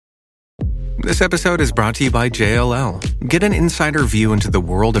This episode is brought to you by JLL. Get an insider view into the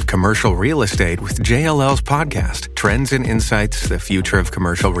world of commercial real estate with JLL's podcast, Trends and Insights, the Future of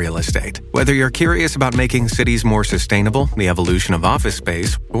Commercial Real Estate. Whether you're curious about making cities more sustainable, the evolution of office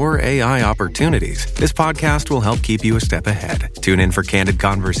space, or AI opportunities, this podcast will help keep you a step ahead. Tune in for candid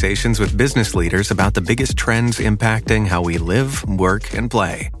conversations with business leaders about the biggest trends impacting how we live, work, and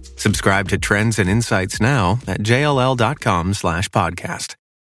play. Subscribe to Trends and Insights now at jll.com/podcast.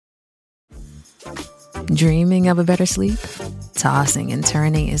 Dreaming of a better sleep? Tossing and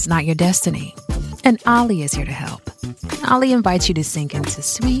turning is not your destiny. And Ollie is here to help. Ollie invites you to sink into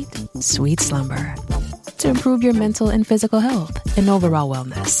sweet, sweet slumber to improve your mental and physical health and overall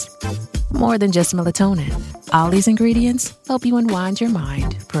wellness. More than just melatonin, Ollie's ingredients help you unwind your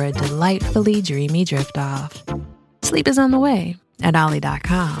mind for a delightfully dreamy drift off. Sleep is on the way at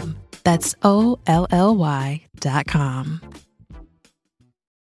Ollie.com. That's OLLY.com.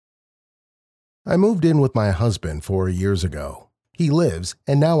 I moved in with my husband 4 years ago. He lives,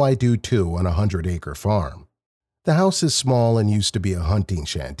 and now I do too, on a 100-acre farm. The house is small and used to be a hunting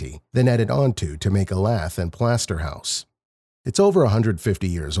shanty, then added onto to make a lath and plaster house. It's over 150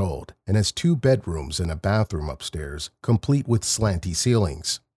 years old and has 2 bedrooms and a bathroom upstairs, complete with slanty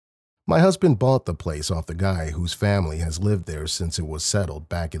ceilings. My husband bought the place off the guy whose family has lived there since it was settled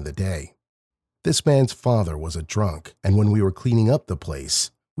back in the day. This man's father was a drunk, and when we were cleaning up the place,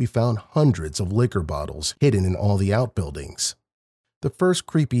 we found hundreds of liquor bottles hidden in all the outbuildings. The first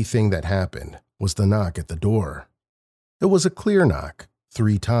creepy thing that happened was the knock at the door. It was a clear knock,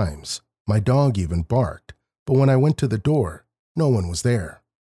 3 times. My dog even barked, but when I went to the door, no one was there.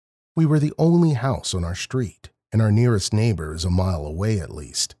 We were the only house on our street, and our nearest neighbor is a mile away at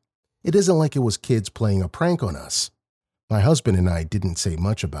least. It isn't like it was kids playing a prank on us. My husband and I didn't say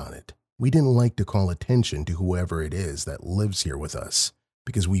much about it. We didn't like to call attention to whoever it is that lives here with us,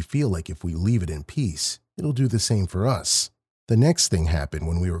 because we feel like if we leave it in peace, it'll do the same for us. The next thing happened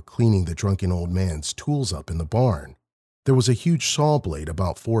when we were cleaning the drunken old man's tools up in the barn. There was a huge saw blade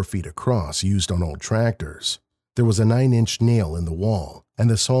about 4 feet across used on old tractors. There was a 9-inch nail in the wall, and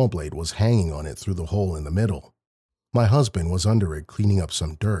the saw blade was hanging on it through the hole in the middle. My husband was under it cleaning up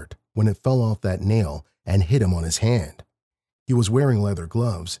some dirt when it fell off that nail and hit him on his hand. He was wearing leather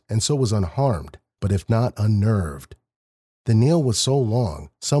gloves and so was unharmed, but if not unnerved. The nail was so long,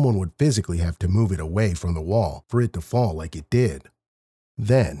 someone would physically have to move it away from the wall for it to fall like it did.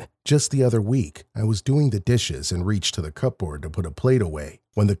 Then, just the other week, I was doing the dishes and reached to the cupboard to put a plate away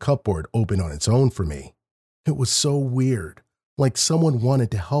when the cupboard opened on its own for me. It was so weird, like someone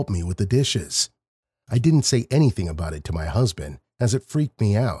wanted to help me with the dishes. I didn't say anything about it to my husband, as it freaked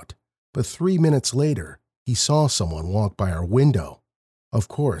me out, but 3 minutes later, he saw someone walk by our window. Of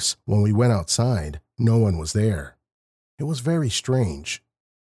course, when we went outside, no one was there. It was very strange.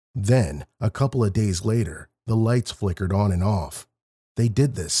 Then, a couple of days later, the lights flickered on and off. They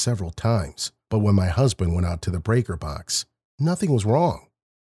did this several times, but when my husband went out to the breaker box, nothing was wrong.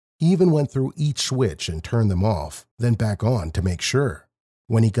 He even went through each switch and turned them off, then back on to make sure.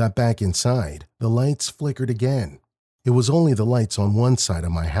 When he got back inside, the lights flickered again. It was only the lights on one side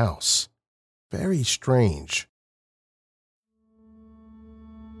of my house. Very strange.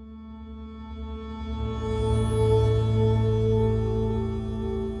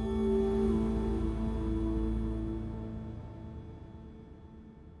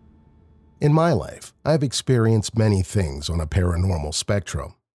 In my life, I've experienced many things on a paranormal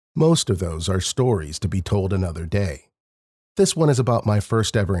spectrum. Most of those are stories to be told another day. This one is about my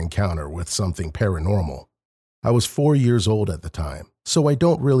first ever encounter with something paranormal. I was 4 years old at the time, so I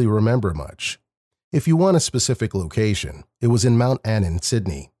don't really remember much. If you want a specific location, it was in Mount Annan,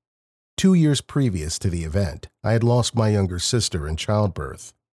 Sydney. 2 years previous to the event, I had lost my younger sister in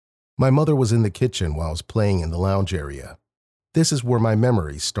childbirth. My mother was in the kitchen while I was playing in the lounge area. This is where my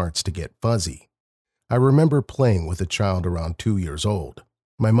memory starts to get fuzzy. I remember playing with a child around 2 years old.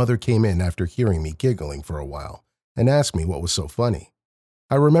 My mother came in after hearing me giggling for a while and asked me what was so funny.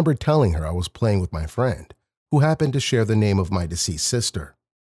 I remember telling her I was playing with my friend, who happened to share the name of my deceased sister.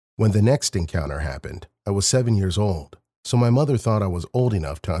 When the next encounter happened, I was 7 years old, so my mother thought I was old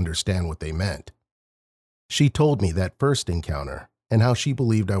enough to understand what they meant. She told me that first encounter and how she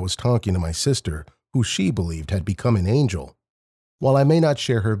believed I was talking to my sister, who she believed had become an angel. While I may not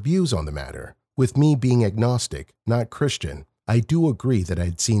share her views on the matter, with me being agnostic, not Christian, I do agree that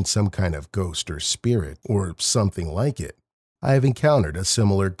I'd seen some kind of ghost or spirit or something like it. I have encountered a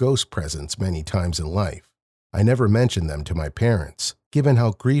similar ghost presence many times in life. I never mentioned them to my parents, given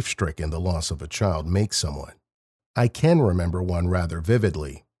how grief-stricken the loss of a child makes someone. I can remember one rather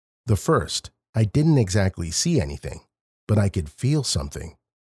vividly. The first, I didn't exactly see anything, but I could feel something.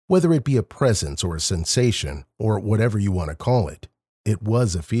 Whether it be a presence or a sensation, or whatever you want to call it, it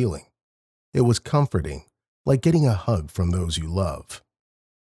was a feeling. It was comforting, like getting a hug from those you love.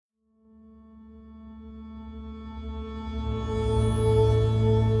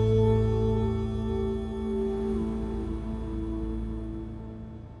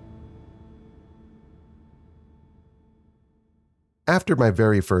 After my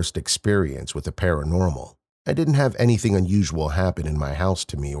very first experience with the paranormal, I didn't have anything unusual happen in my house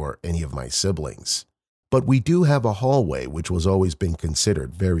to me or any of my siblings. But we do have a hallway which was always been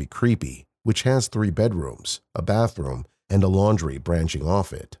considered very creepy, which has 3 bedrooms, a bathroom, and a laundry branching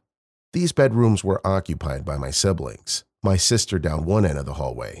off it. These bedrooms were occupied by my siblings, my sister down one end of the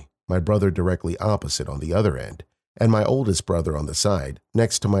hallway, my brother directly opposite on the other end, and my oldest brother on the side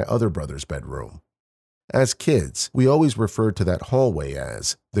next to my other brother's bedroom. As kids, we always referred to that hallway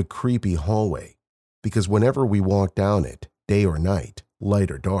as the creepy hallway, because whenever we walked down it, day or night,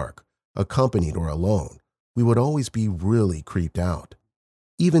 light or dark, accompanied or alone, we would always be really creeped out.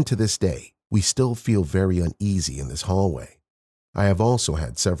 Even to this day, we still feel very uneasy in this hallway. I have also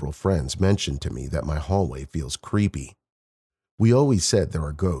had several friends mention to me that my hallway feels creepy. We always said there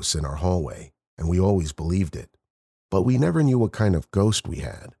are ghosts in our hallway, and we always believed it, but we never knew what kind of ghost we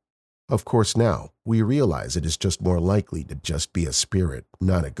had. Of course now, we realize it is just more likely to just be a spirit,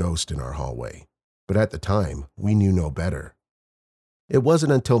 not a ghost in our hallway. But at the time, we knew no better. It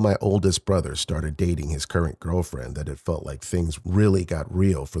wasn't until my oldest brother started dating his current girlfriend that it felt like things really got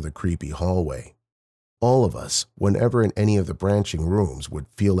real for the creepy hallway. All of us, whenever in any of the branching rooms, would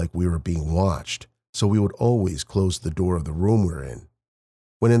feel like we were being watched, so we would always close the door of the room we're in.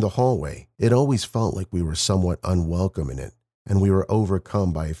 When in the hallway, it always felt like we were somewhat unwelcome in it, and we were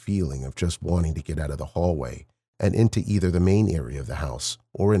overcome by a feeling of just wanting to get out of the hallway and into either the main area of the house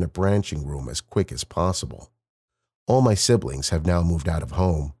or in a branching room as quick as possible. All my siblings have now moved out of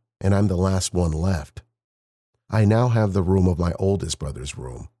home, and I'm the last one left. I now have the room of my oldest brother's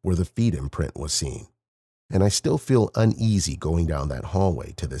room where the feet imprint was seen, and I still feel uneasy going down that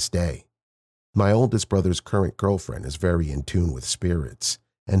hallway to this day. My oldest brother's current girlfriend is very in tune with spirits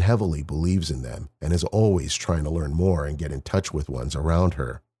and heavily believes in them and is always trying to learn more and get in touch with ones around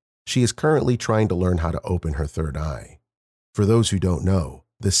her. She is currently trying to learn how to open her third eye. For those who don't know,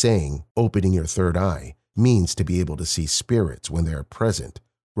 the saying, opening your third eye, means to be able to see spirits when they are present,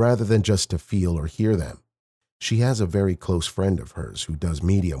 rather than just to feel or hear them. She has a very close friend of hers who does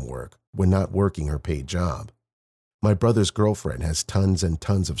medium work when not working her paid job. My brother's girlfriend has tons and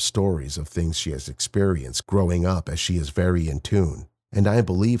tons of stories of things she has experienced growing up, as she is very in tune, and I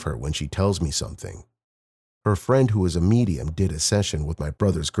believe her when she tells me something. Her friend who is a medium did a session with my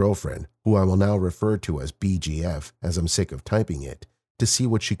brother's girlfriend, who I will now refer to as BGF as I'm sick of typing it, to see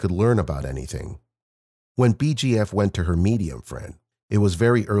what she could learn about anything. When BGF went to her medium friend, it was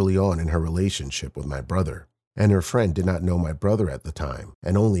very early on in her relationship with my brother, and her friend did not know my brother at the time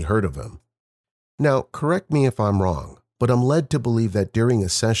and only heard of him. Now, correct me if I'm wrong, but I'm led to believe that during a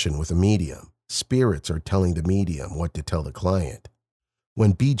session with a medium, spirits are telling the medium what to tell the client.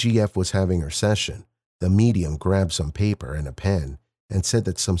 When BGF was having her session, the medium grabbed some paper and a pen and said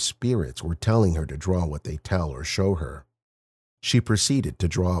that some spirits were telling her to draw what they tell or show her. She proceeded to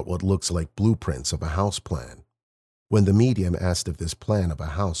draw out what looks like blueprints of a house plan. When the medium asked if this plan of a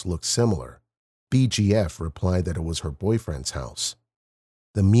house looked similar, BGF replied that it was her boyfriend's house.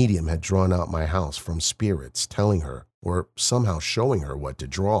 The medium had drawn out my house from spirits telling her or somehow showing her what to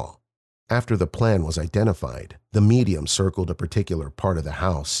draw. After the plan was identified, the medium circled a particular part of the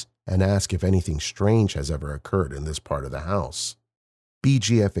house and asked if anything strange has ever occurred in this part of the house.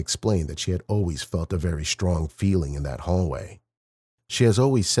 BGF explained that she had always felt a very strong feeling in that hallway. She has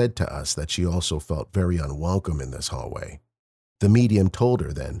always said to us that she also felt very unwelcome in this hallway. The medium told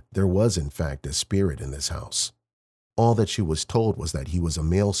her then there was in fact a spirit in this house. All that she was told was that he was a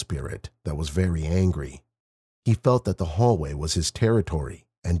male spirit that was very angry. He felt that the hallway was his territory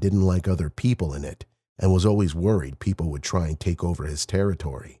and didn't like other people in it, and was always worried people would try and take over his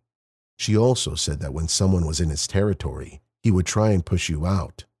territory. She also said that when someone was in his territory, he would try and push you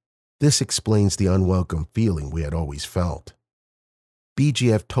out. This explains the unwelcome feeling we had always felt.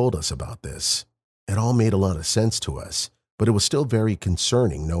 BGF told us about this. It all made a lot of sense to us, but it was still very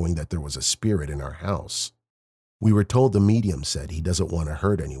concerning knowing that there was a spirit in our house. We were told the medium said he doesn't want to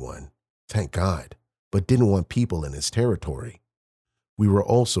hurt anyone, thank God, but didn't want people in his territory. We were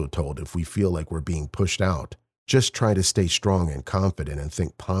also told if we feel like we're being pushed out, just try to stay strong and confident and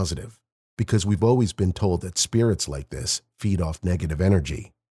think positive, because we've always been told that spirits like this feed off negative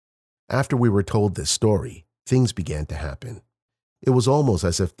energy. After we were told this story, things began to happen. It was almost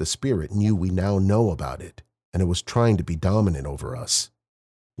as if the spirit knew we now know about it, and it was trying to be dominant over us.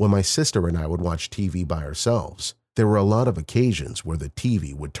 When my sister and I would watch TV by ourselves, there were a lot of occasions where the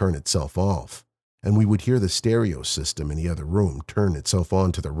TV would turn itself off, and we would hear the stereo system in the other room turn itself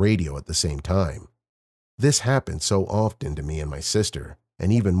on to the radio at the same time. This happened so often to me and my sister,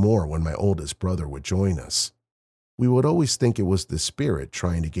 and even more when my oldest brother would join us. We would always think it was the spirit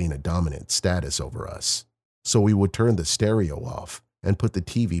trying to gain a dominant status over us, so we would turn the stereo off and put the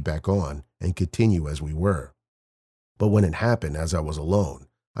TV back on and continue as we were. But when it happened as I was alone,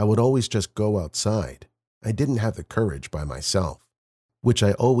 I would always just go outside. I didn't have the courage by myself, which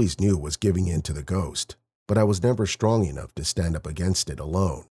I always knew was giving in to the ghost, but I was never strong enough to stand up against it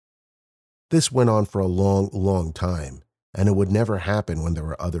alone. This went on for a long, long time, and it would never happen when there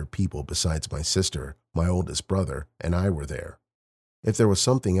were other people besides my sister, my oldest brother, and I were there. If there was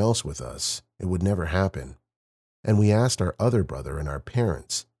something else with us, it would never happen. And we asked our other brother and our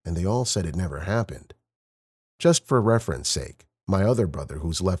parents, and they all said it never happened. Just for reference sake, my other brother,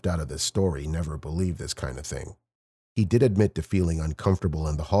 who's left out of this story, never believed this kind of thing. He did admit to feeling uncomfortable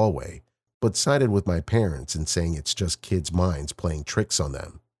in the hallway, but sided with my parents in saying it's just kids' minds playing tricks on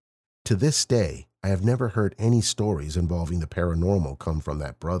them. To this day, I have never heard any stories involving the paranormal come from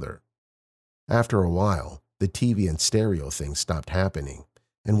that brother. After a while, the TV and stereo thing stopped happening,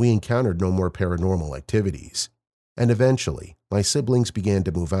 and we encountered no more paranormal activities. And eventually, my siblings began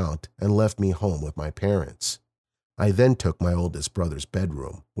to move out and left me home with my parents. I then took my oldest brother's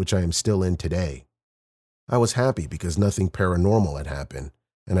bedroom, which I am still in today. I was happy because nothing paranormal had happened,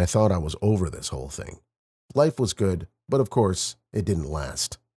 and I thought I was over this whole thing. Life was good, but of course, it didn't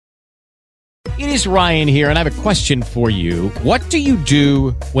last. It is Ryan here, and I have a question for you. What do you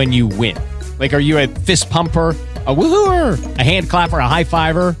do when you win? Like, are you a fist pumper, a woohooer, a hand clapper, a high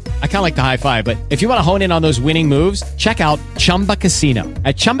fiver? I kind of like the high five, but if you want to hone in on those winning moves, check out Chumba Casino.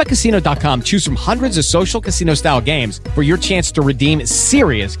 At ChumbaCasino.com, choose from hundreds of social casino-style games for your chance to redeem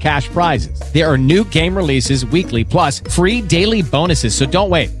serious cash prizes. There are new game releases weekly, plus free daily bonuses. So don't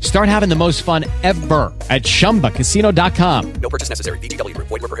wait. Start having the most fun ever at ChumbaCasino.com. No purchase necessary. VGW Group.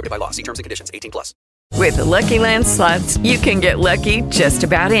 Void where prohibited by law. See terms and conditions. 18+. With the Lucky Land Slots, you can get lucky just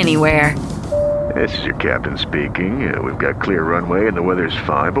about anywhere. This is your captain speaking. We've got clear runway and the weather's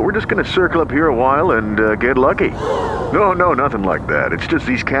fine, but we're just going to circle up here a while and get lucky. No, nothing like that. It's just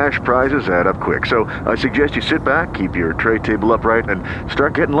these cash prizes add up quick. So I suggest you sit back, keep your tray table upright, and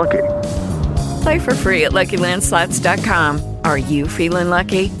start getting lucky. Play for free at LuckyLandSlots.com. Are you feeling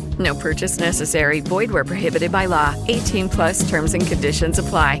lucky? No purchase necessary. Void where prohibited by law. 18+ terms and conditions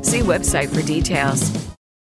apply. See website for details.